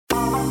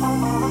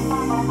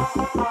It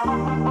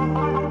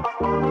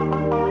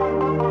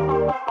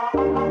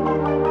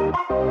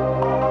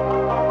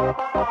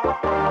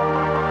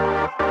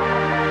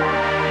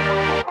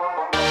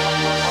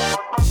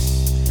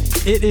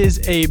is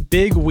a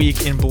big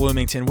week in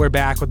Bloomington. We're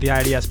back with the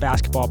IDS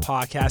Basketball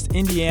Podcast.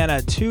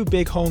 Indiana, 2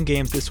 big home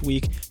games this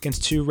week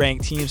against 2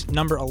 ranked teams.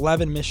 Number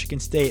 11,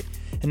 Michigan State,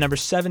 and number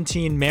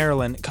 17,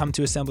 Maryland, come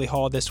to Assembly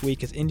Hall this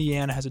week as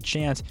Indiana has a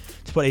chance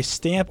to put a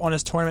stamp on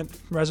his tournament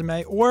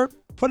resume or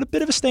put a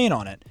bit of a stain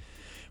on it.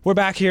 We're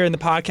back here in the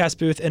podcast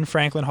booth in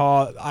Franklin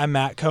Hall. I'm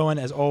Matt Cohen,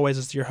 as always,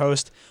 as your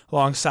host,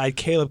 alongside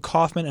Caleb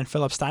Kaufman and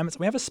Philip Steinmetz.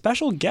 We have a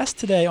special guest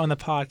today on the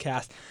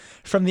podcast.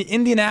 From the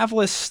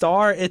Indianapolis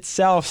Star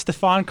itself,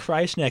 Stefan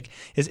Krajisnik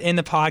is in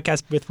the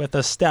podcast booth with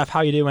us. Steph,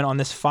 how you doing on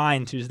this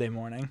fine Tuesday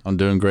morning? I'm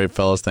doing great,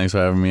 fellas. Thanks for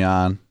having me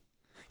on.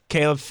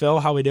 Caleb, Phil,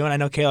 how we doing? I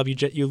know, Caleb,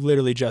 you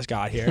literally just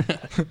got here.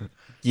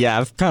 Yeah,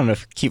 I've kind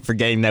of keep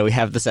forgetting that we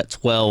have this at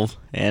 12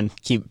 and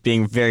keep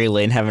being very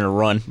late and having to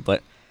run,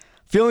 but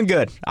feeling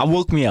good. I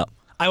woke me up.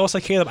 I will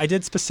say, Caleb, I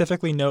did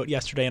specifically note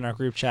yesterday in our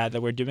group chat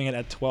that we're doing it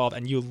at 12,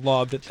 and you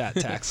loved that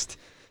text.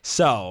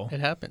 So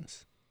it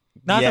happens.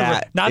 Not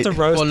to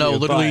roast Well, no, you,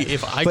 literally, but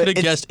if I could have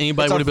guessed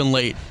anybody would have been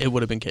late, it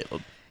would have been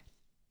Caleb.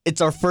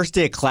 It's our first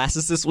day of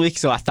classes this week,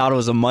 so I thought it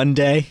was a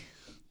Monday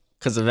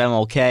because of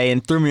MLK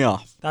and threw me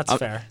off. That's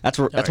fair. That's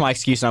my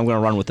excuse, and I'm going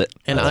to run with it.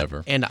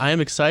 And I am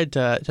excited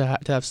to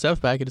have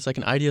Steph back. It's like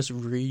an IDS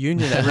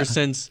reunion ever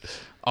since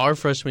our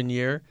freshman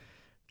year.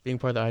 Being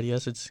part of the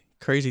IDS, it's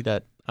crazy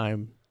that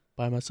I'm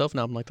by myself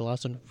now. I'm like the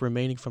last one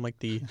remaining from like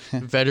the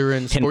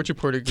veteran sports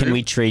reporter group. Can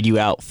we trade you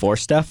out for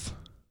Steph?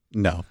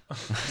 No.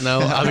 No,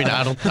 I mean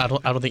I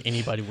don't think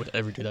anybody would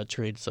ever do that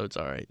trade, so it's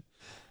all right.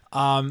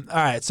 All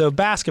right, so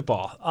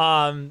basketball.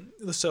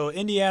 So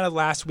Indiana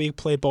last week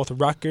played both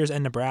Rutgers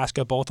and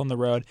Nebraska, both on the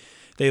road.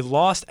 They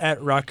lost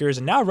at Rutgers,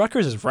 and now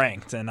Rutgers is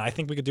ranked, and I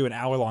think we could do an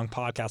hour-long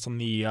podcast on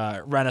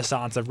the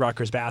renaissance of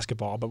Rutgers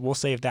basketball, but we'll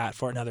save that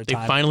for another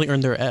time. They finally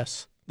earned their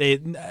S.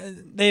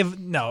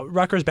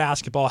 Rutgers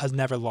basketball has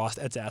never lost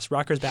its S.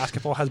 Rutgers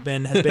basketball has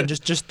been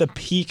just the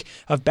peak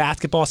of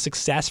basketball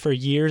success for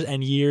years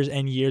and years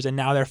and years, and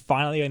now they're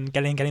finally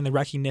getting the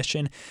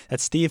recognition that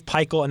Steve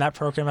Peichel and that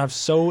program have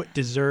so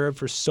deserved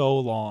for so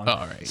long.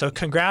 All right. So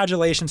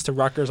congratulations to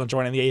Rutgers on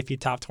joining the AP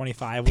Top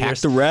 25. Pack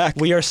the rack.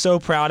 We are so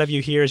proud of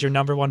you here as your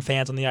number one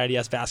fans on the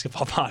IDS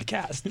Basketball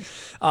Podcast.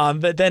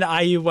 But then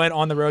IU went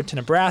on the road to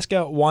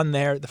Nebraska, won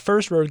there. The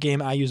first road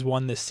game IU's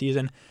won this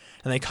season.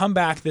 And they come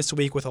back this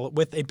week with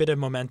a bit of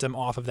momentum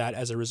off of that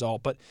as a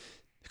result. But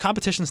the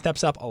competition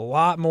steps up a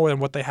lot more than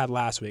what they had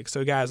last week.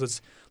 So,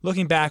 guys,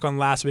 looking back on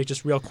last week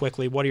just real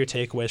quickly, what are your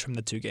takeaways from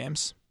the 2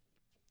 games?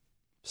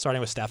 Starting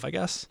with Steph, I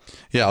guess.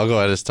 Yeah, I'll go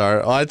ahead and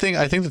start. Well, I think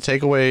the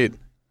takeaway,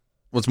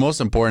 what's most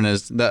important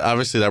is that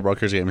obviously that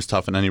Rutgers game is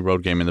tough, and any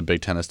road game in the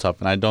Big Ten is tough.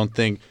 And I don't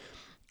think,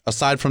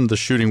 aside from the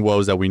shooting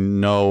woes that we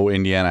know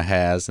Indiana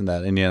has and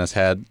that Indiana's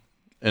had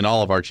in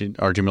all of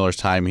Archie Miller's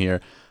time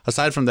here,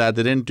 aside from that,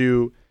 they didn't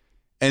do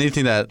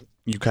anything that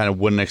you kind of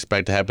wouldn't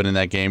expect to happen in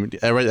that game.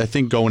 I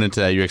think going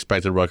into that, you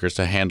expected Rutgers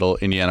to handle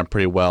Indiana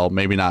pretty well.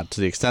 Maybe not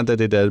to the extent that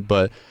they did,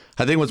 but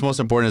I think what's most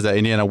important is that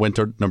Indiana went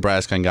to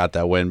Nebraska and got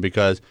that win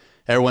because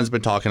everyone's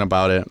been talking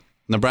about it.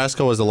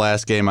 Nebraska was the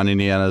last game on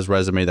Indiana's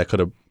resume that could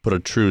have put a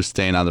true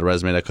stain on the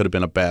resume. That could have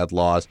been a bad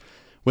loss.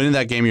 Winning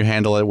that game, you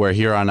handle it, where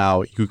here on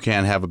out, you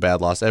can't have a bad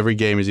loss. Every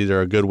game is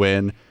either a good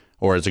win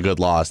or it's a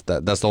good loss.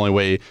 That's the only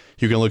way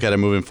you can look at it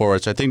moving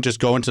forward. So I think just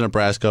going to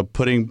Nebraska,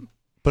 putting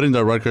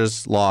the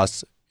Rutgers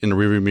loss in the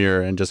rearview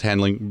mirror and just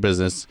handling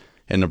business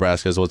in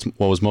Nebraska is what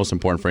was most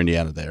important for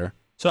Indiana there.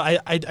 So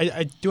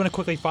I do want to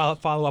quickly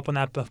follow up on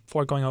that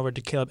before going over to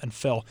Caleb and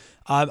Phil.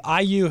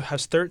 IU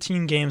has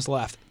 13 games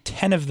left.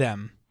 10 of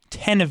them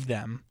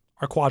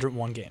are Quadrant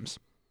 1 games.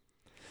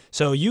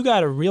 So you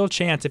got a real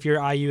chance if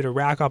you're IU to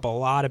rack up a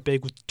lot of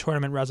big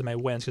tournament resume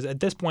wins because at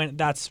this point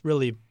that's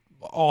really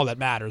all that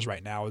matters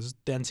right now is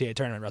the NCAA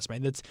tournament resume.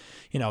 That's,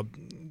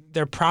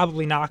 they're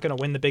probably not going to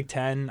win the Big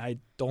Ten. I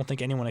don't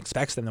think anyone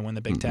expects them to win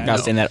the Big Ten. Got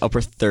to stay in that upper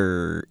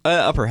third. Maybe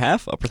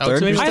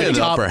I think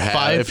upper half.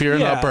 5. If you're in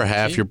the upper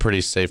half, you're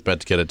pretty safe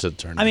bet to get it to the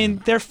tournament. I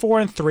mean, they're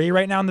 4-3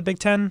 right now in the Big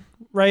Ten,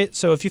 right?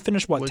 So if you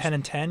finish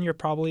 10-10, you're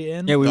probably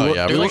in. Yeah, we were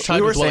with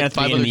saying at the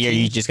beginning of the year,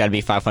 you just got to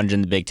be 500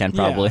 in the Big Ten,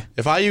 probably. Yeah.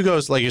 If IU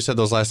goes, like you said,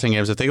 those last 10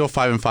 games, if they go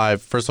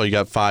 5-5, first of all, you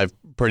got 5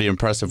 pretty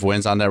impressive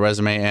wins on that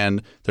resume,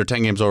 and they're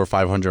 10 games over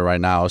 500 right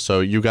now.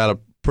 So you got a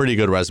pretty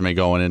good resume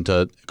going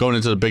into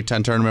the Big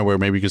Ten tournament where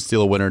maybe you could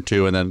steal a win or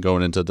two, and then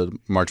going into the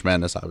March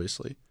Madness,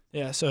 obviously.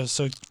 Yeah. So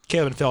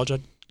Caleb and Phil,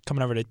 just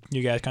coming over to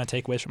you guys, kind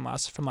of takeaways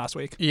from last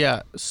week.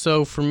 Yeah.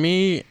 So for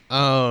me,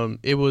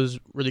 it was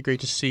really great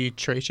to see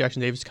Trayce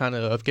Jackson-Davis kind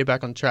of get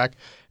back on track,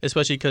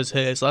 especially because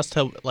his last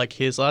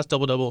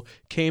double-double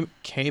came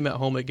at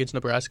home against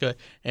Nebraska,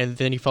 and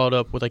then he followed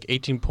up with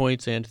 18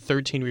 points and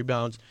 13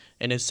 rebounds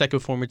in his second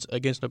performance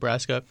against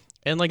Nebraska.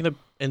 And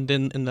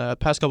then in the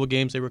past couple of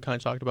games, they were kind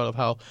of talking about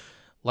how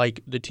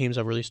the teams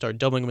have really started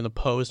doubling him in the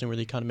post and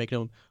really kind of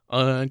making him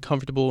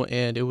uncomfortable.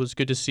 And it was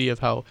good to see of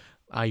how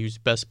IU's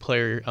best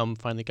player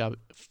finally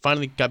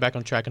got back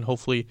on track and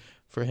hopefully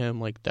for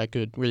him, like that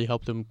could really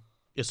help them,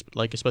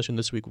 like especially in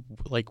this week,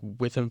 like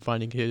with him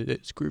finding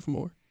his groove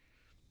more.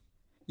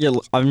 Yeah,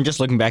 I'm just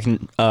looking back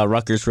in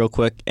Rutgers real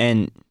quick,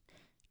 and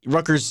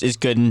Rutgers is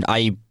good, and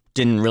I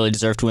didn't really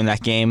deserve to win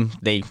that game.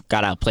 They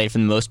got outplayed for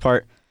the most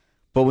part.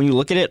 But when you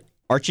look at it,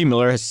 Archie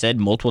Miller has said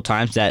multiple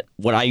times that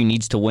what IU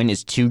needs to win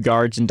is 2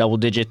 guards in double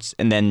digits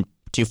and then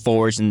 2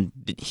 forwards, and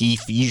he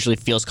usually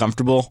feels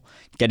comfortable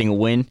getting a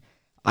win.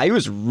 IU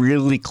was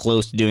really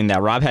close to doing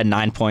that. Rob had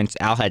 9 points,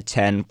 Al had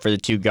 10 for the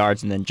 2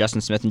 guards, and then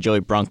Justin Smith and Joey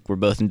Brunk were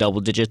both in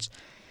double digits.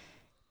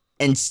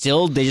 And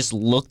still, they just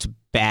looked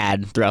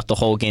bad throughout the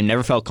whole game,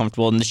 never felt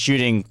comfortable, and the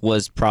shooting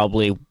was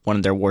probably one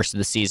of their worst of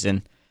the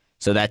season.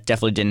 So that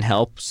definitely didn't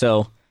help.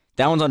 So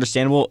that one's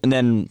understandable. And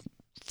then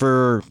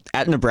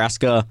at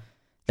Nebraska,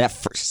 that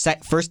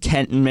first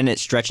 10-minute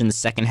stretch in the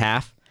second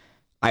half,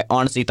 I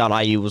honestly thought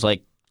IU was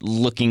like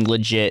looking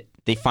legit.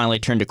 They finally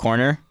turned a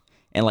corner,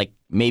 and like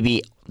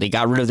maybe they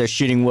got rid of their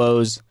shooting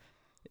woes.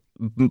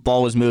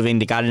 Ball was moving.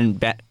 They got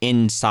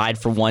inside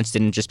for once,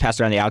 didn't just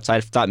pass around the outside.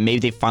 I thought maybe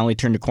they finally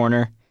turned a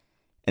corner.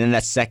 And then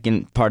that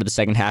second part of the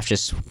second half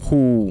just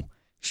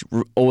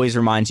always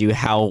reminds you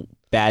how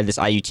bad this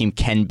IU team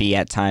can be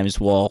at times,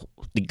 while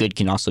the good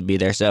can also be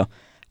there. So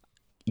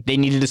they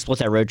needed to split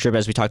that road trip,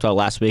 as we talked about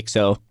last week.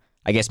 So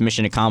I guess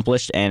mission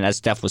accomplished. And as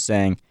Steph was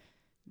saying,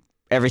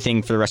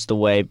 everything for the rest of the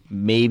way,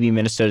 maybe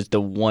Minnesota's the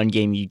one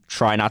game you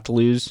try not to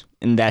lose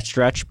in that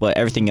stretch, but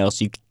everything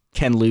else you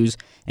can lose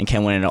and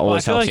can win, and it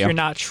always helps you. I feel like you're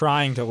not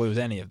trying to lose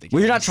any of the games.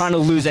 Well, you're not trying to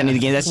lose any of the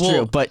games. That's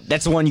true, but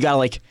that's the one you got to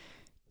like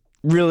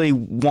really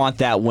want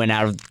that win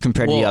out of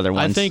compared to the other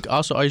ones. I think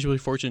also I was really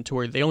fortunate to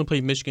where they only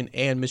played Michigan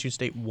and Michigan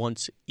State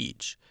once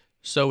each.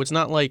 So it's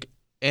not like,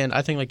 and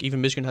I think like even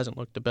Michigan hasn't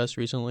looked the best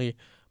recently,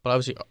 but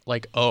obviously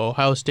like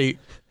Ohio State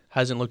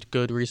hasn't looked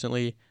good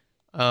recently.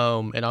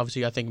 And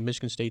obviously I think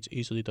Michigan State's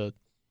easily the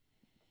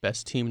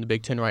best team in the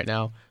Big Ten right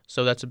now.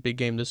 So that's a big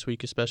game this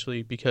week,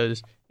 especially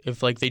because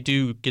if like they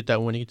do get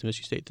that win against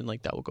Michigan State, then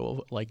like that will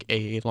go like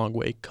a long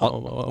way.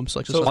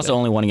 Also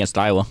only one against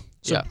Iowa.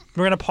 So yeah,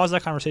 we're gonna pause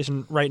that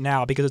conversation right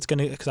now because it's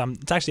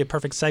actually a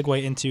perfect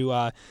segue into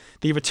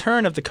the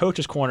return of the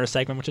Coach's Corner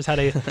segment, which has had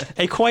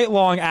a quite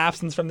long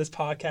absence from this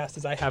podcast,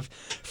 as I have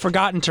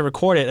forgotten to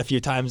record it a few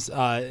times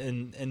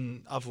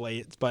of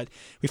late. But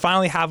we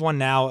finally have one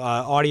now,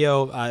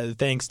 audio,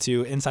 thanks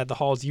to Inside the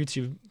Hall's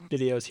YouTube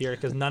videos here,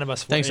 because none of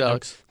us were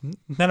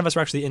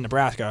actually in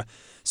Nebraska.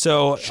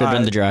 So should have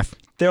been the draft.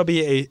 There'll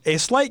be a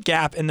slight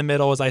gap in the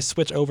middle as I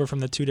switch over from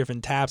the 2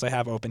 different tabs I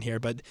have open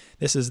here, but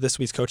this is this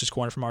week's Coach's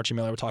Corner from Archie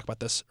Miller. We'll talk about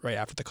this right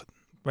after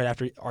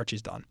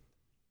Archie's done.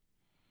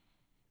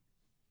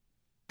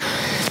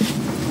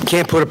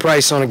 Can't put a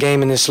price on a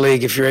game in this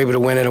league if you're able to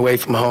win it away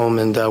from home,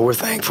 and we're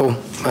thankful.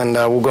 And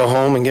we'll go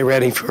home and get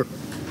ready for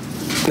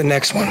the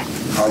next one.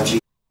 Archie.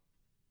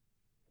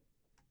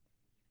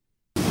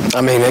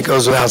 I mean, it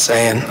goes without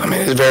saying. I mean,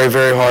 it's very,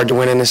 very hard to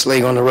win in this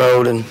league on the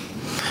road, and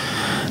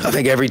I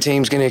think every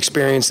team's going to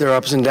experience their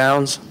ups and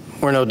downs.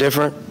 We're no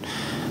different.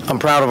 I'm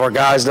proud of our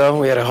guys, though.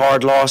 We had a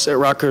hard loss at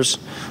Rutgers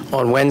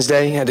on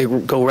Wednesday. Had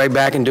to go right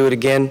back and do it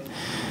again.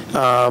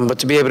 But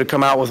to be able to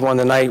come out with one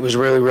tonight was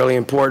really, really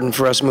important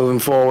for us moving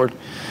forward,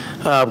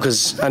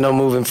 because I know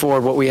moving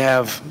forward what we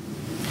have,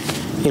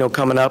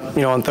 coming up,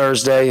 on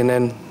Thursday and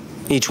then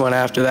each one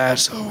after that.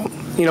 So,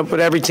 but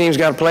every team's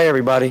got to play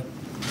everybody,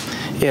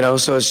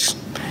 so it's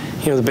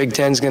the Big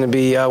Ten's going to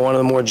be one of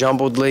the more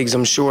jumbled leagues,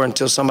 I'm sure,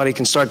 until somebody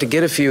can start to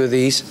get a few of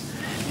these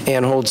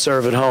and hold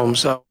serve at home.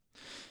 So,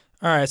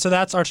 all right, so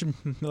that's Archie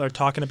Miller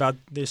talking about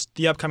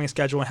the upcoming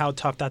schedule and how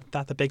tough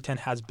that the Big Ten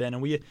has been.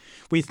 And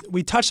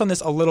we touched on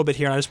this a little bit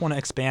here, and I just want to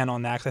expand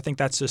on that because I think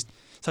that's just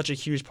such a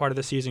huge part of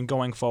the season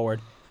going forward.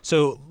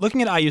 So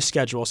looking at IU's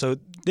schedule, so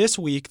this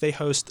week they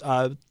host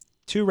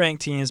 2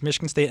 ranked teams,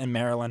 Michigan State and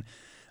Maryland.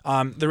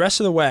 The rest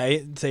of the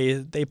way,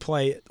 they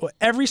play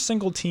every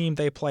single team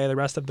they play the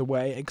rest of the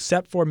way,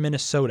 except for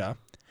Minnesota,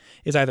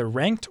 is either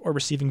ranked or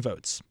receiving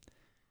votes.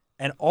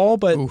 And all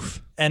but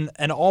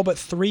all but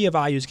 3 of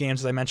IU's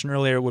games, as I mentioned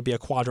earlier, would be a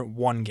quadrant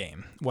 1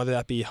 game, whether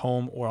that be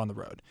home or on the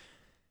road.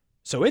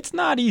 So it's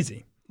not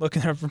easy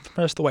looking at the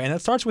rest of the way. And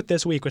it starts with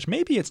this week, which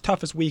may be its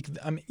toughest week.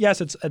 I mean, yes,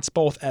 it's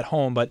both at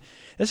home, but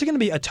this is going to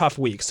be a tough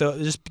week. So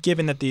just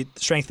given that the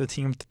strength of the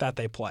team that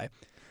they play.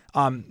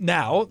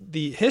 Now,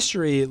 the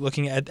history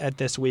looking at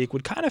this week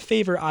would kind of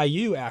favor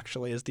IU,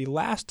 actually, as the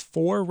last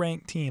 4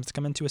 ranked teams to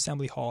come into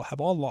Assembly Hall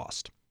have all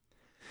lost.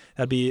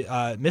 That'd be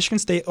Michigan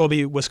State. It'll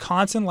be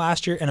Wisconsin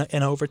last year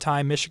in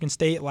overtime, Michigan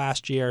State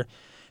last year,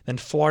 then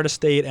Florida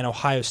State and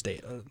Ohio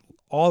State.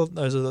 All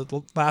those are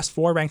the last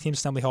 4 ranked teams in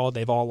Assembly Hall.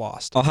 They've all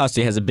lost. Ohio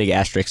State has a big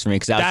asterisk for me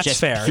because that's just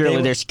fair.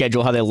 Purely their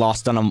schedule, how they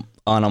lost on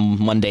a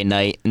Monday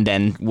night and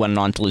then went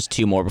on to lose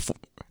 2 more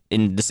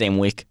in the same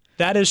week.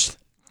 That is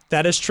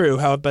true.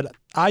 But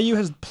IU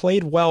has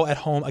played well at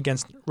home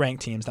against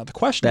ranked teams. Now the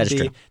question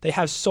is, they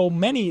have so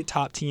many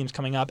top teams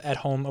coming up at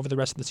home over the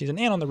rest of the season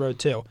and on the road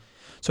too.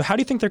 So how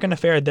do you think they're going to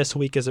fare this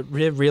week as it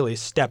really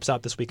steps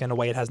up this week in a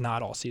way it has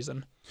not all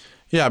season?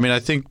 Yeah, I mean, I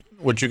think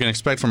what you can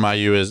expect from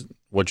IU is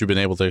what you've been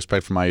able to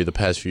expect from IU the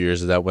past few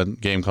years is that when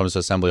game comes to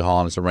Assembly Hall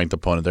and it's a ranked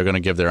opponent, they're going to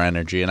give their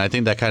energy. And I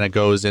think that kind of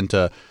goes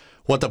into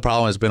what the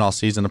problem has been all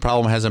season. The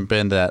problem hasn't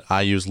been that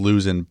IU's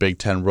losing Big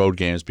Ten road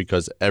games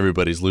because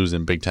everybody's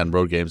losing Big Ten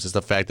road games. It's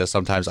the fact that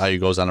sometimes IU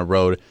goes on a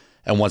road,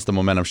 and once the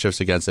momentum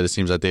shifts against it, it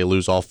seems like they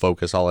lose all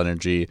focus, all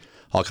energy,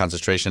 all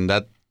concentration.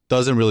 That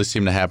doesn't really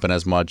seem to happen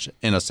as much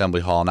in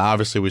Assembly Hall. Now,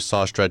 obviously, we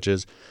saw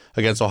stretches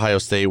against Ohio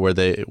State where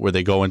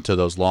they go into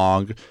those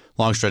long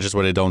stretches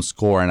where they don't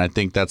score, and I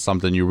think that's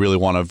something you really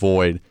want to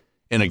avoid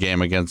in a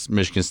game against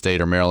Michigan State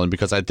or Maryland,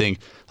 because I think,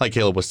 like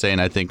Caleb was saying,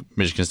 I think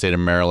Michigan State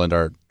and Maryland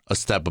are a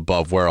step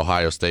above where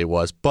Ohio State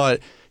was. But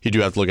you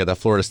do have to look at that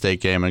Florida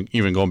State game, and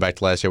even going back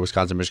to last year,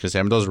 Wisconsin, Michigan State.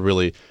 I mean, those are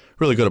really,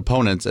 really good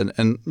opponents.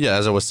 And yeah,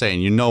 as I was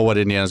saying, you know what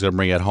Indiana's going to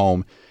bring at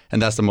home,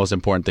 and that's the most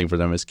important thing for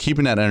them is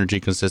keeping that energy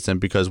consistent,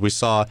 because we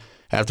saw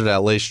after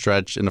that late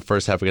stretch in the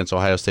first half against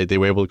Ohio State, they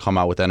were able to come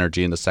out with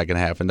energy in the second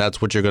half, and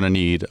that's what you're going to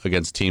need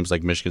against teams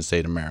like Michigan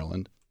State and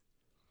Maryland.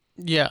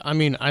 Yeah, I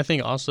mean, I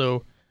think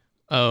also,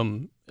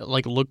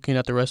 like looking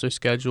at the rest of their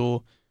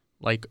schedule,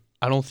 like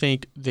I don't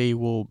think they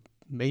will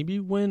maybe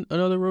win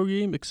another road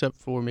game except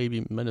for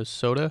maybe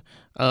Minnesota.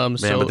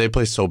 But they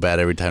play so bad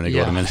every time they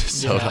go to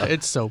Minnesota. Yeah,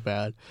 it's so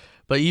bad.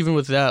 But even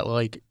with that,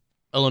 like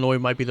Illinois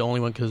might be the only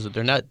one because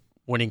they're not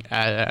winning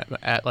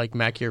at like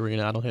Mackey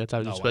Arena. I don't think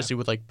that's especially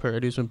with like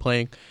Purdue's been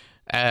playing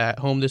at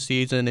home this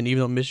season, and even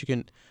though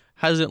Michigan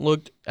hasn't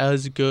looked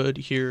as good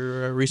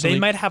here recently, they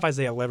might have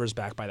Isaiah Livers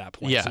back by that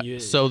point. Yeah,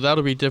 so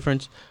that'll be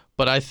different.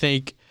 But I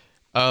think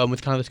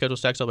with kind of the schedule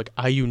stacks up, like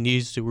IU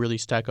needs to really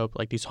stack up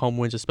like these home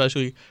wins,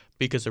 especially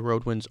because the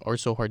road wins are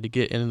so hard to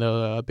get in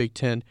the Big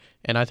Ten.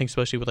 And I think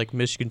especially with like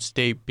Michigan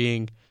State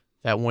being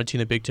that one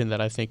team in the Big Ten that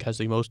I think has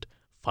the most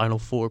Final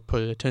Four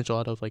potential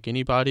out of like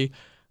anybody.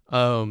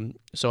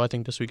 So I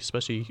think this week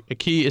especially a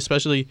key,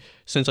 especially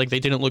since like they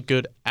didn't look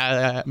good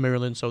at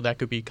Maryland, so that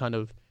could be kind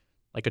of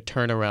like a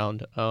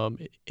turnaround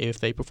if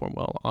they perform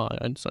well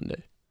on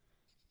Sunday.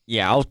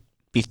 Yeah, I'll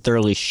be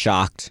thoroughly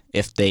shocked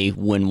if they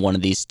win one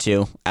of these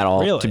two at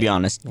all, Really? to be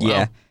honest. Wow.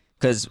 Yeah,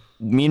 because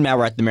me and Matt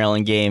were at the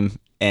Maryland game,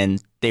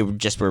 and they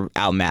were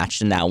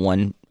outmatched in that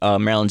one.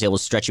 Maryland's able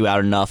to stretch you out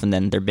enough, and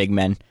then their big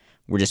men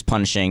were just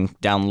punishing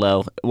down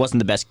low. It wasn't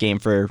the best game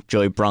for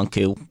Joey Brunk,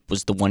 who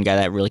was the one guy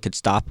that really could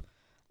stop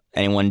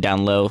anyone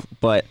down low.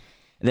 But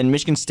then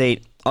Michigan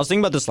State, I was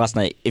thinking about this last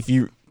night.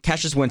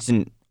 Cassius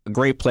Winston, a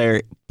great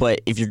player, but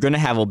if you're going to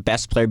have a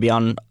best player be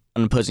on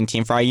an opposing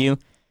team for IU,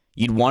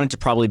 you'd want it to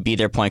probably be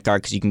their point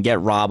guard because you can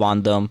get Rob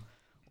on them,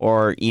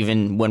 or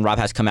even when Rob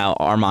has come out,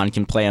 Armand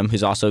can play him,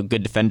 who's also a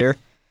good defender.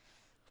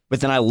 But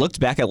then I looked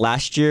back at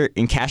last year,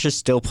 and Cassius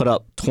still put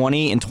up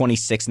 20 and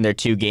 26 in their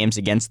two games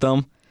against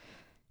them.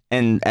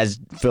 And as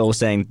Phil was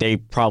saying, they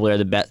probably are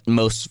the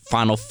most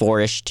Final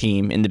Four-ish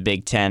team in the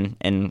Big Ten,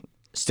 and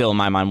still, in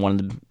my mind, one of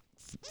the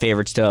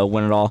favorites to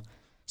win it all.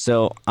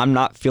 So I'm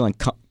not feeling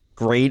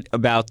great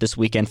about this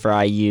weekend for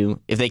IU.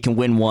 If they can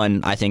win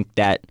one, I think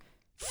that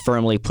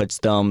firmly puts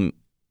them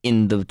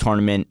in the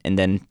tournament, and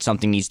then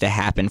something needs to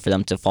happen for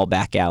them to fall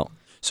back out.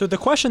 So the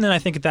question then, I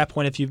think at that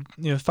point, if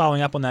you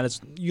following up on that,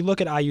 is you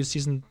look at IU's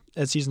season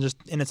just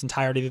in its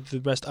entirety the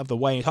rest of the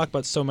way, and you talk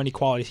about so many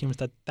quality teams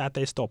that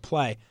they still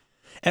play.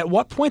 At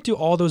what point do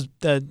all those,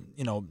 can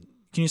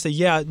you say,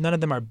 yeah, none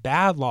of them are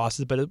bad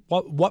losses, but at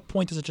what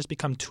point does it just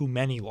become too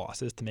many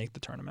losses to make the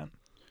tournament?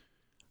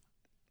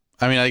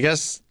 I mean, I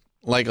guess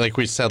like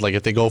we said, like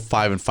if they go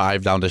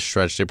 5-5 down the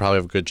stretch, they probably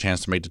have a good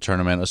chance to make the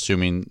tournament,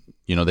 assuming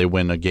they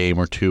win a game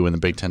or two in the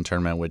Big Ten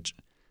tournament, which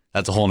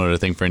that's a whole other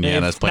thing for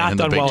Indiana is playing in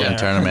the Big Ten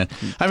tournament.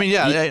 I mean,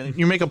 yeah,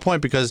 you make a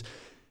point because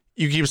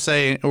you keep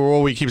saying, or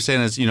what we keep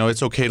saying is,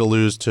 it's okay to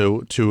lose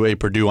to a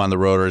Purdue on the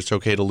road, or it's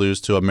okay to lose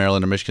to a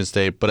Maryland or Michigan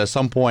State, but at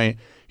some point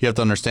you have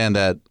to understand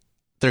that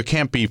there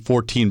can't be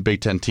 14 Big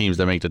Ten teams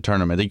that make the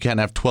tournament. You can't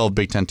have 12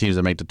 Big Ten teams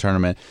that make the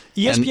tournament.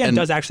 ESPN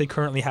does actually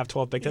currently have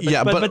 12 Big Ten,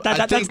 but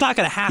that's not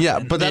going to happen. Yeah,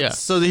 but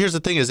so here's the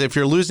thing is, if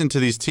you're losing to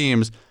these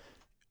teams,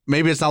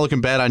 maybe it's not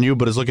looking bad on you,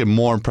 but it's looking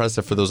more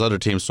impressive for those other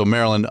teams. So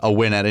Maryland, a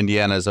win at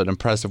Indiana is an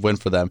impressive win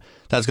for them.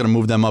 That's going to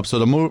move them up. So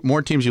the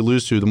more teams you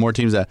lose to, the more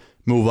teams that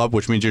move up,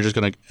 which means you're just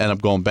going to end up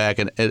going back.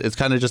 And it's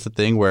kind of just a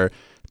thing where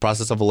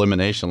process of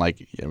elimination,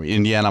 like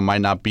Indiana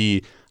might not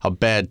be a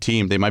bad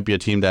team. They might be a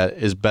team that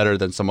is better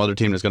than some other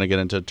team that's going to get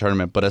into a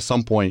tournament. But at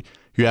some point,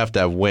 you have to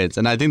have wins.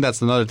 And I think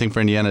that's another thing for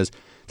Indiana is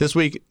this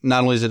week,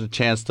 not only is it a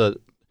chance to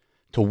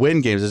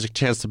win games, there's a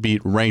chance to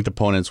beat ranked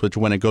opponents, which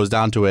when it goes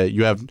down to it,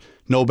 you have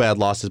no bad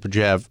losses, but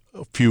you have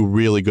a few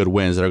really good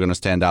wins that are going to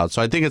stand out.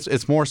 So I think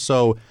it's more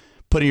so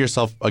putting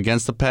yourself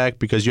against the pack,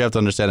 because you have to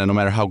understand that no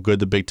matter how good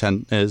the Big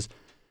Ten is,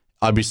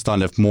 I'd be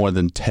stunned if more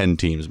than 10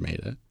 teams made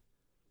it.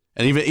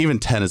 And even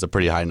 10 is a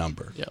pretty high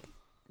number.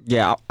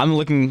 Yeah, I'm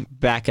looking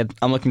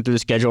through the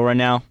schedule right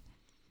now.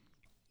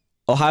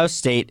 Ohio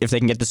State, if they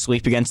can get the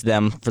sweep against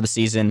them for the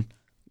season,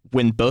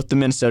 win both the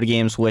Minnesota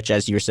games, which,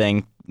 as you were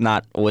saying,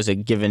 not always a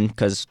given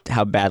because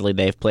how badly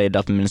they've played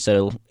up in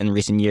Minnesota in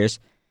recent years.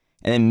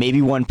 And then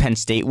maybe one Penn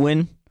State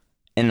win.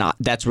 And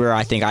that's where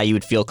I think IU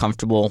would feel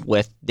comfortable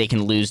with they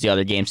can lose the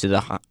other games to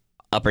the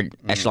upper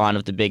echelon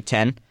of the Big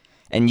Ten.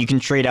 And you can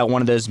trade out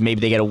one of those. Maybe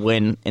they get a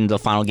win in the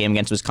final game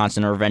against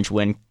Wisconsin, a revenge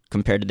win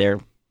compared to their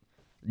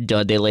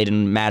dud they laid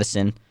in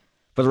Madison.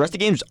 But the rest of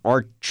the games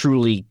are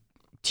truly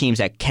teams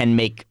that can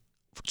make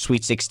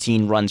Sweet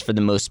 16 runs for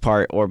the most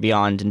part or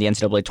beyond in the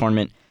NCAA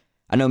tournament.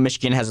 I know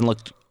Michigan hasn't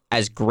looked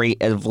as great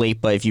as of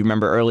late, but if you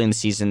remember early in the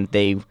season,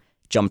 they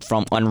jumped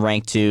from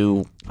unranked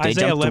to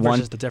Isaiah Livers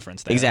is the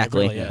difference there.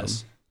 Exactly. It really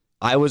is.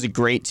 Iowa's a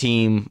great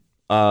team.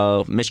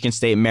 Michigan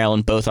State and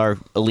Maryland both are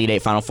Elite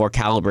Eight, Final Four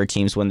caliber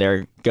teams when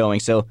they're going.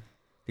 So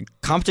the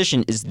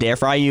competition is there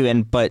for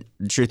IU, but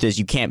the truth is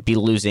you can't be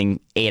losing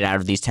 8 out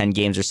of these 10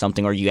 games or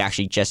something, or you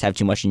actually just have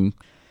too much. And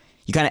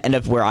you kind of end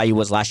up where IU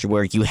was last year,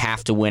 where you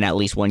have to win at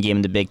least one game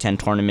in the Big Ten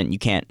tournament. You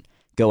can't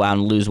go out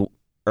and lose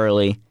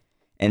early,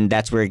 and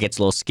that's where it gets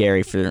a little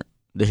scary for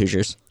the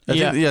Hoosiers.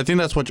 I think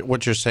that's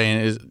what you're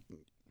saying is,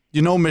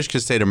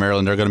 Michigan State or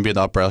Maryland, they're going to be in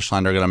the upper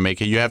echelon. They're going to make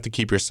it. You have to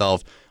keep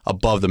yourself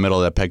above the middle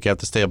of that peg. You have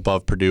to stay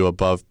above Purdue,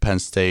 above Penn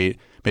State,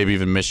 maybe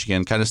even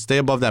Michigan. Kind of stay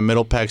above that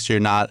middle peg so you're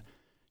not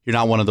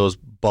one of those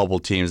bubble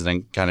teams and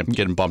then kind of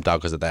getting bumped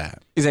out because of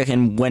that. Exactly.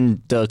 And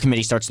when the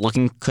committee starts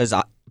looking, because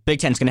Big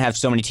Ten's going to have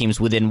so many teams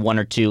within 1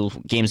 or 2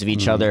 games of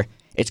each other,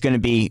 it's going to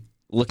be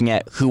looking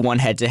at who won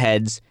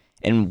head-to-heads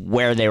and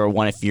where they were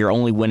won. If you're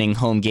only winning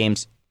home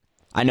games,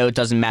 I know it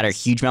doesn't matter a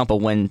huge amount,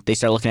 but when they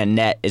start looking at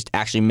net, it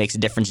actually makes a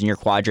difference in your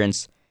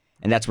quadrants.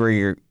 And that's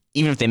where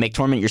even if they make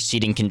tournament, your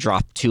seeding can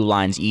drop 2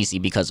 lines easy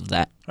because of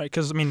that. Right,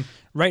 because,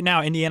 right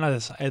now, Indiana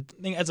is, I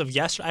think as of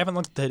yesterday, I haven't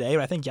looked today,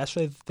 but I think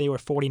yesterday they were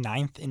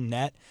 49th in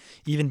net,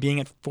 even being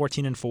at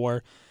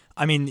 14-4.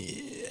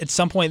 At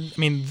some point,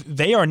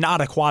 they are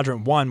not a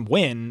quadrant 1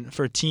 win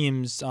for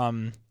teams.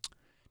 No,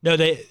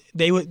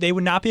 they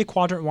would not be a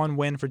quadrant 1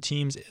 win for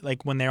teams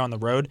like when they're on the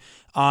road,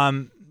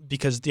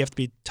 because you have to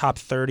be top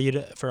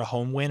 30 for a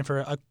home win for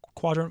a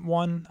quadrant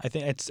 1. I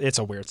think it's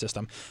a weird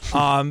system.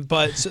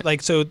 But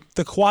so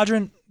the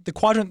quadrant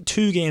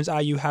 2 games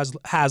IU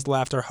has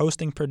left are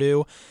hosting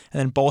Purdue, and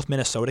then both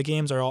Minnesota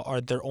games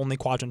are their only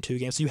quadrant 2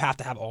 games. So you have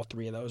to have all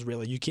 3 of those.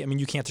 Really, you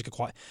can't take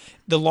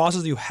the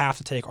losses you have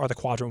to take are the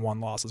quadrant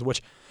 1 losses,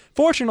 which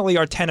fortunately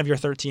are 10 of your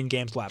 13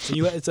 games left. So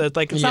it's not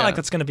like it's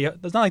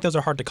not like those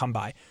are hard to come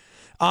by.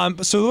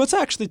 So let's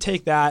actually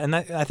take that, and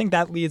I think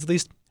that leads, at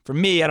least for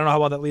me, I don't know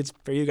how well that leads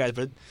for you guys,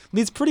 but it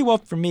leads pretty well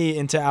for me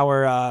into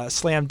our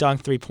slam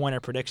dunk 3-pointer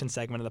prediction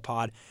segment of the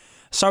pod.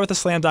 Start with the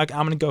slam dunk.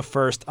 I'm going to go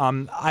first.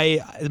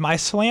 My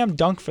slam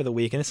dunk for the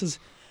week, and this is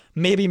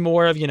maybe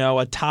more of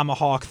a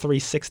tomahawk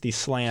 360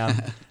 slam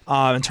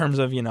in terms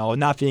of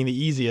not being the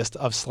easiest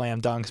of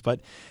slam dunks,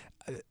 but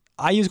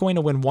IU's going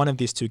to win one of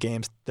these 2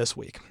 games this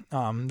week.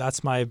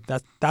 That's my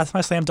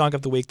slam dunk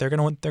of the week. They're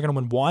going to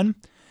win one.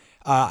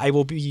 I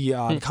will be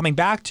coming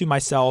back to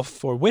myself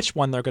for which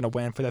one they're going to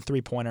win for the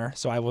 3-pointer.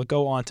 So I will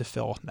go on to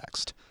Phil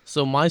next.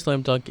 So my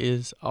slam dunk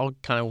is, I'll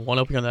kind of one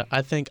up you on that.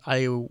 I think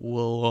I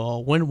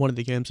will win one of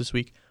the games this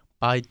week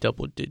by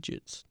double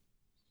digits.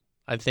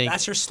 I think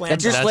that's your slam.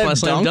 That's your my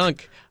slam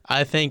dunk.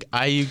 I think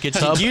IU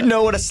gets up. Do you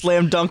know what a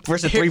slam dunk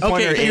versus a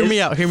 3-pointer is? Hear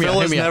me out. Phil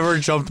has never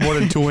jumped more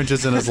than 2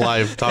 inches in his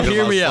life. Talking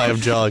about slam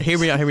dunk. Hear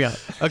me out.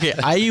 Okay,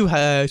 IU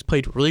has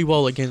played really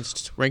well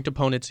against ranked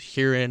opponents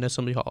here in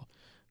Assembly Hall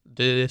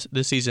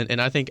this season, and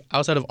I think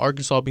outside of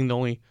Arkansas being the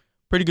only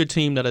pretty good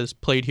team that has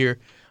played here,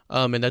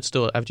 and that's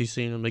still, after you've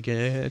seen them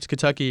again, it's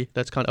Kentucky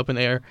that's kind of up in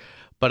the air.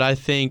 But I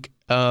think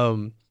I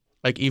don't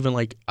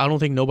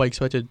think anybody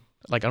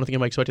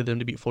expected them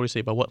to beat Florida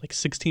State by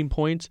 16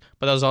 points.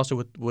 But that was also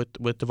with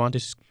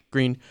Devontae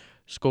Green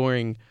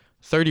scoring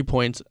 30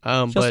 points.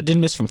 But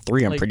didn't miss from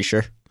 3. I'm pretty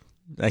sure.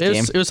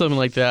 It was something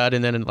like that,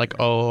 and then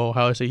how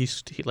I say he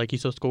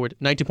still scored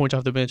 19 points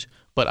off the bench.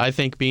 But I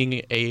think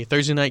being a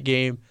Thursday night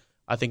game,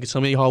 I think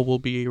Assembly Hall will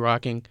be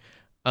rocking.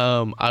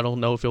 I don't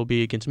know if it'll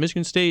be against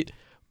Michigan State,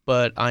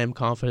 but I am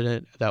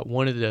confident that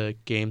one of the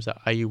games that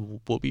IU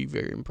will be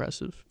very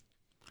impressive.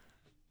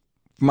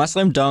 My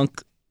slam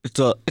dunk,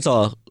 it's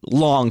a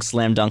long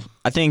slam dunk.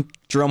 I think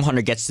Jerome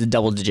Hunter gets to the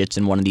double digits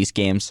in one of these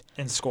games.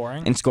 In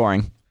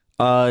scoring?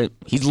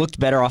 He's looked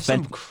better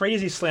offensively. Some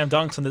crazy slam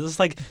dunks on this. This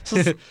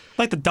is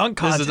like the dunk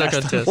contest. This is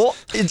a contest. Well,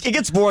 it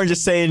gets boring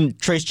just saying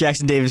Trace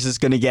Jackson Davis is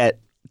going to get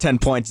 10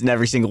 points in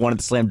every single one of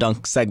the slam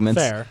dunk segments.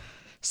 Fair.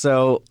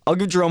 So I'll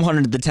give Jerome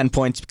Hunter the 10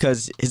 points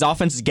because his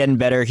offense is getting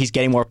better. He's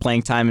getting more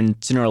playing time, and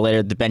sooner or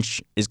later the bench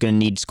is going to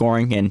need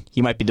scoring, and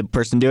he might be the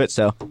person to do it.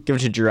 So give it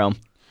to Jerome.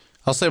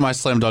 I'll say my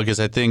slam dunk is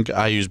I think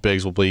IU's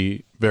bigs will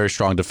be very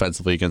strong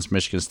defensively against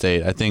Michigan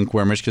State. I think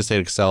where Michigan State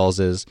excels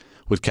is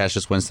with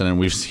Cassius Winston, and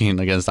we've seen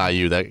against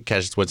IU that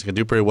Cassius Winston can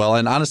do pretty well.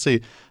 And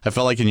honestly, I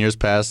felt like in years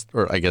past,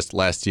 or I guess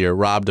last year,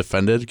 Rob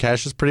defended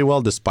Cassius pretty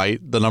well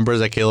despite the numbers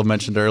that Caleb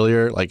mentioned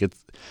earlier. Like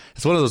it's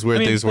one of those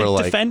weird things where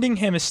defending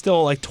him is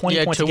still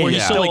 20 points a game. You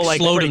still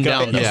slowed him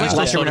down. Yeah.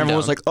 Last year when everyone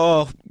was like,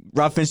 oh,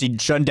 Rob Finney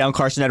shut down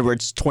Carson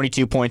Edwards,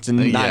 22 points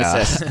and 9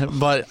 assists.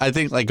 But I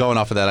think going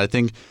off of that, I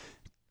think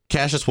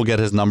Cassius will get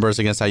his numbers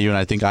against IU, and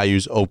I think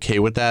IU's okay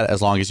with that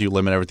as long as you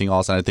limit everything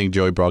else. And I think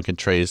Joey Brunk and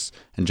Trace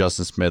and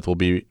Justin Smith will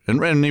be,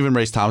 and even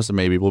Race Thompson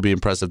maybe, will be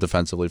impressive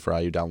defensively for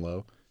IU down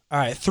low. All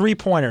right,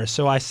 3-pointers.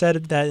 So I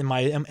said that in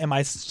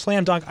my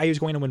slam dunk, IU is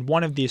going to win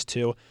one of these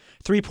two.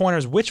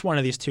 3-pointers, which one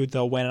of these two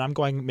they'll win, and I'm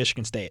going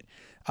Michigan State.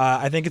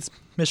 I think it's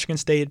Michigan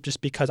State just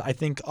because I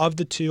think of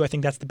the two, I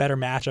think that's the better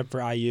matchup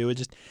for IU.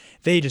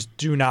 They just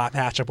do not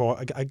match up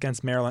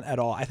against Maryland at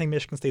all. I think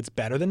Michigan State's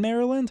better than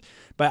Maryland,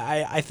 but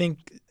I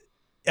think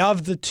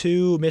of the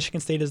two,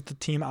 Michigan State is the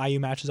team IU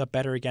matches up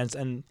better against.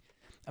 And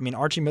I mean,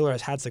 Archie Miller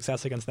has had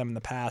success against them in the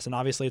past, and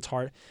obviously it's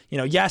hard.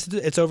 Yes,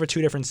 it's over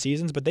 2 different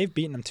seasons, but they've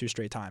beaten them 2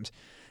 straight times.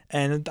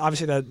 And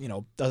obviously that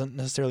doesn't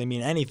necessarily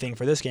mean anything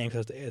for this game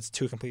because it's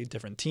 2 completely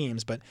different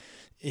teams. But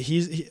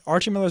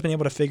Archie Miller's been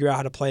able to figure out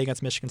how to play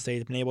against Michigan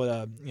State. Been able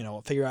to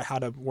figure out how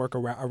to work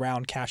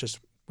around Cassius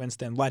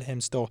Winston, let him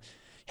still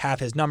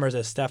have his numbers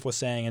as Steph was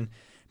saying, and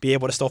be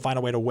able to still find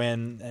a way to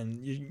win.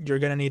 And you're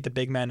going to need the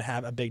big men to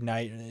have a big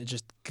night, and it's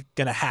just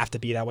going to have to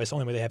be that way. It's the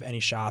only way they have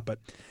any shot. But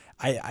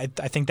I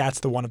think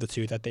that's the one of the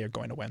two that they are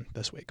going to win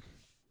this week.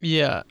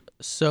 Yeah.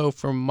 So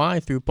for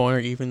my 3-pointer,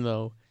 even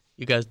though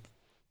you guys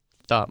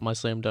thought my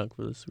slam dunk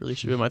was really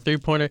should be my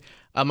 3-pointer.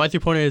 My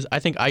 3-pointer is I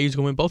think IU's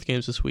gonna win both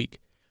games this week.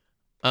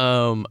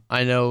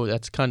 I know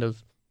that's kind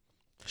of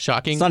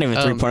shocking. It's not even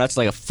a 3-pointer. That's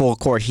like a full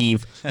court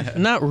heave.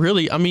 Not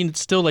really. I mean,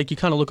 it's still like you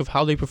kind of look at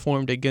how they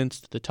performed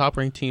against the top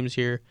ranked teams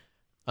here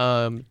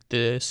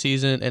this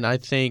season, and I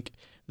think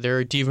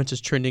their defense is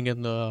trending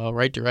in the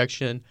right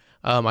direction.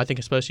 I think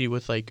especially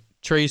with like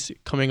Trace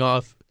coming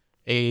off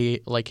his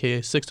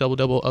 6th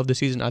double-double of the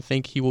season, I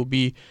think he will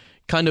be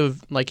kind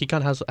of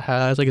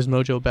has like his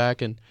mojo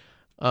back and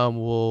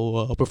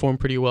will perform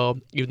pretty well,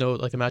 even though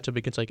like the matchup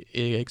against like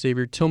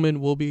Xavier Tillman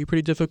will be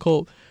pretty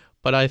difficult.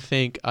 But I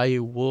think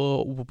IU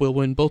will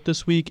win both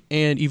this week,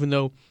 and even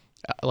though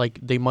like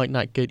they might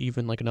not get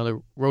even like another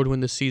road win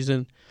this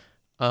season,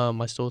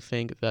 I still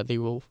think that they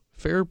will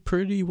fare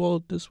pretty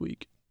well this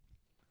week.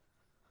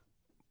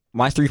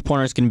 My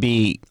 3-pointer is going to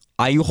be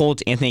IU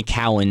holds Anthony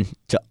Cowan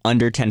to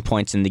under 10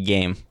 points in the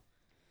game.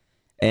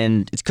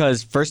 And it's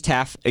because first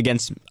half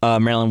against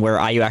Maryland, where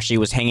IU actually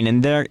was hanging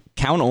in there,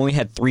 Cowan only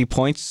had 3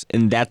 points,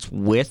 and that's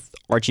with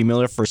Archie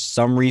Miller for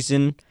some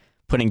reason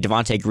putting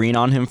Devontae Green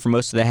on him for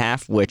most of the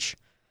half, which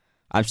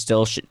I'm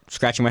still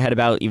scratching my head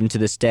about even to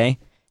this day.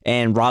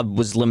 And Rob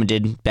was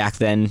limited back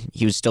then.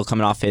 He was still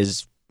coming off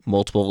his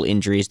multiple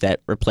injuries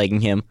that were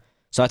plaguing him.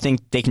 So I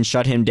think they can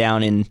shut him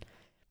down, and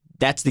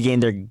that's the game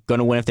they're going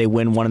to win if they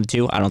win one of the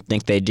two. I don't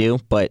think they do,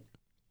 but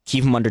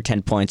keep him under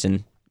 10 points,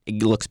 and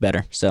it looks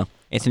better. So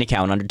Anthony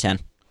Cowan under 10.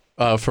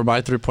 For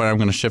my 3-pointer, I'm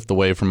going to shift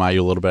away from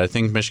IU a little bit. I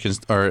think I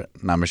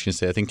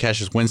think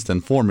Cassius Winston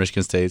for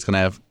Michigan State is going to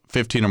have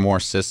 15 or more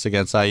assists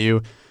against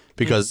IU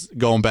because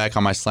going back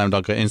on my slam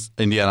dunk,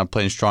 Indiana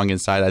playing strong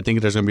inside, I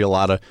think there's going to be a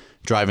lot of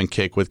drive and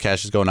kick with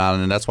Cassius going on,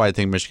 and that's why I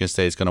think Michigan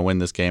State is going to win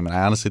this game. And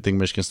I honestly think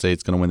Michigan State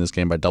is going to win this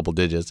game by double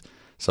digits.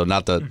 So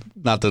not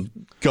to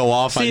go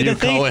off on you.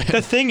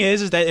 The thing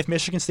is that if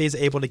Michigan State is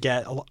able to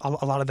get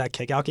a lot of that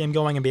kick-out game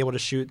going and be able to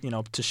shoot,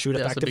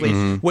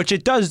 effectively, which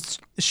it does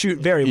shoot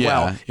very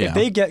well. Yeah. If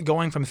they get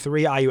going from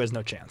 3, IU has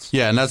no chance.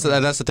 Yeah, and that's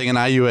the thing. And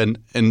IU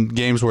in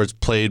games where it's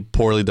played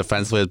poorly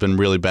defensively has been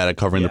really bad at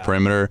covering the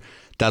perimeter.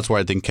 That's where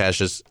I think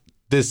Cassius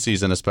this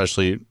season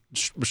especially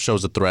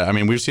shows a threat. I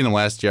mean, we've seen him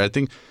last year. I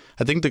think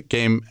the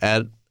game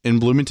in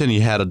Bloomington,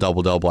 he had a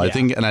double-double. I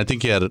think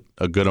he had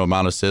a good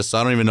amount of assists. So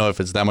I don't even know if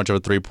it's that much of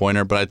a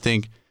 3-pointer, but I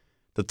think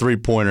the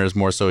 3-pointer is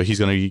more so he's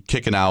going to be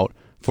kicking out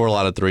for a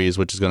lot of threes,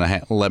 which is going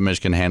to let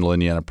Michigan handle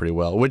Indiana pretty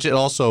well, which it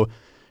also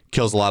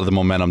kills a lot of the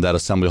momentum that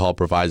Assembly Hall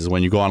provides. Is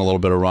when you go on a little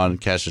bit of run,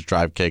 Cassius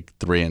drive, kick,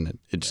 3, and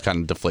it just kind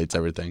of deflates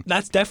everything.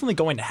 That's definitely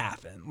going to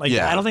happen. I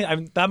don't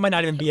think that might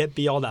not even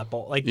be all that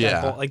bold.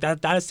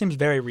 That seems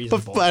very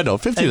reasonable. But I know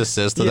 15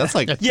 assists. So that's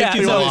like 50 you want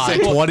me to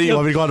say 20? You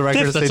want me to go on the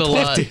record and say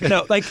 50?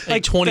 No,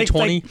 like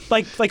 20.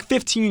 Like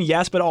 15,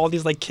 yes, but all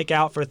these like kick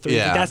out for 3,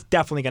 that's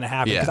definitely going to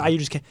happen because IU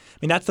just can't. I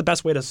mean, that's the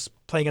best way to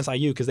play against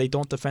IU because they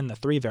don't defend the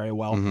 3 very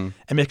well, and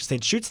Michigan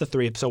State shoots the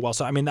 3 so well.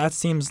 So I mean, that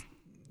seems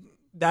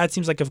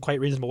like a quite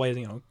reasonable way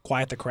to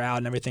quiet the crowd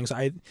and everything.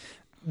 So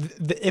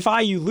if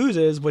IU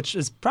loses, which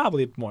is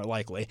probably more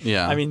likely,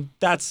 I mean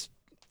that's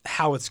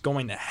how it's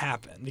going to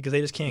happen because they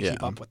just can't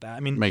keep up with that.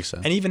 I mean, makes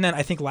sense. And even then,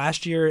 I think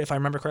last year, if I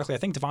remember correctly, I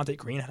think Devontae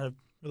Green had a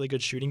really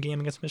good shooting game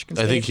against Michigan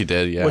State. I think he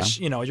did, yeah. Which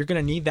you're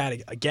going to need that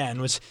again.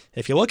 Which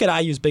if you look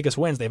at IU's biggest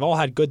wins, they've all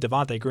had good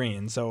Devontae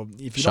Green. So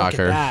if you don't get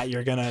that,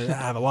 you're going to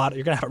have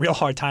a real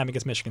hard time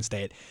against Michigan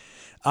State.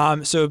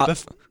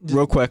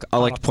 Real quick, I'd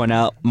like to point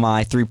out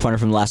my 3-pointer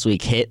from last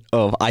week hit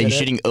of IU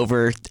shooting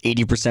over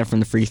 80%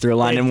 from the free throw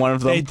line in one of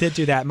them. They did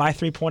do that. My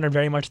 3-pointer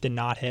very much did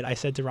not hit. I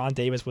said De'Ron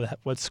Davis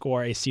would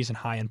score a season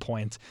high in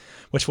points,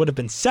 which would have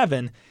been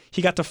 7.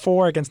 He got to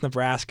 4 against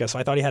Nebraska, so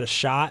I thought he had a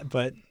shot,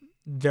 but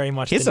very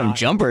much he had some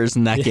jumpers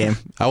in that game.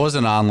 I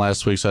wasn't on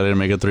last week, so I didn't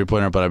make a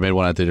 3-pointer, but I made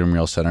one at the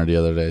Intramural Center the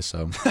other day.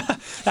 So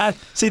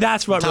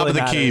that's what top really of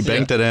the matters. key,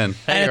 banked it in.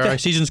 Hey, our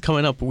season's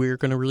coming up. We're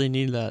going to really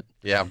need that.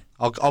 Yeah,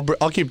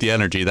 I'll keep the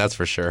energy, that's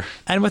for sure.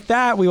 And with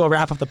that, we will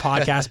wrap up the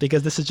podcast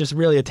because this is just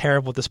really a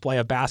terrible display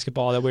of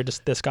basketball that we're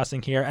just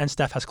discussing here. And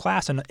Steph has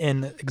class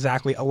in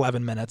exactly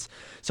 11 minutes.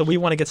 So we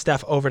want to get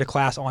Steph over to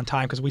class on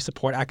time because we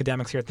support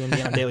academics here at the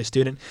Indiana Daily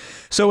Student.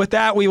 So with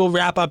that, we will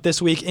wrap up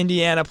this week.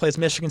 Indiana plays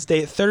Michigan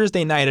State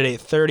Thursday night at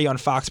 8:30 on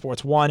Fox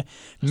Sports 1.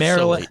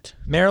 Maryland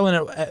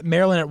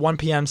at 1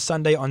 p.m.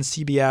 Sunday on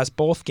CBS.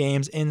 Both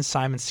games in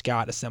Simon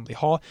Skjodt Assembly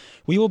Hall.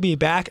 We will be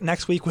back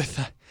next week with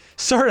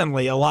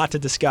certainly a lot to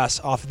discuss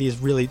off of these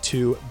really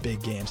two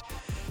big games.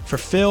 For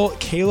Phil,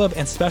 Caleb,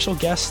 and special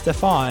guest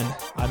Stefan,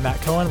 I'm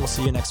Matt Cohen. We'll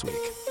see you next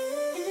week.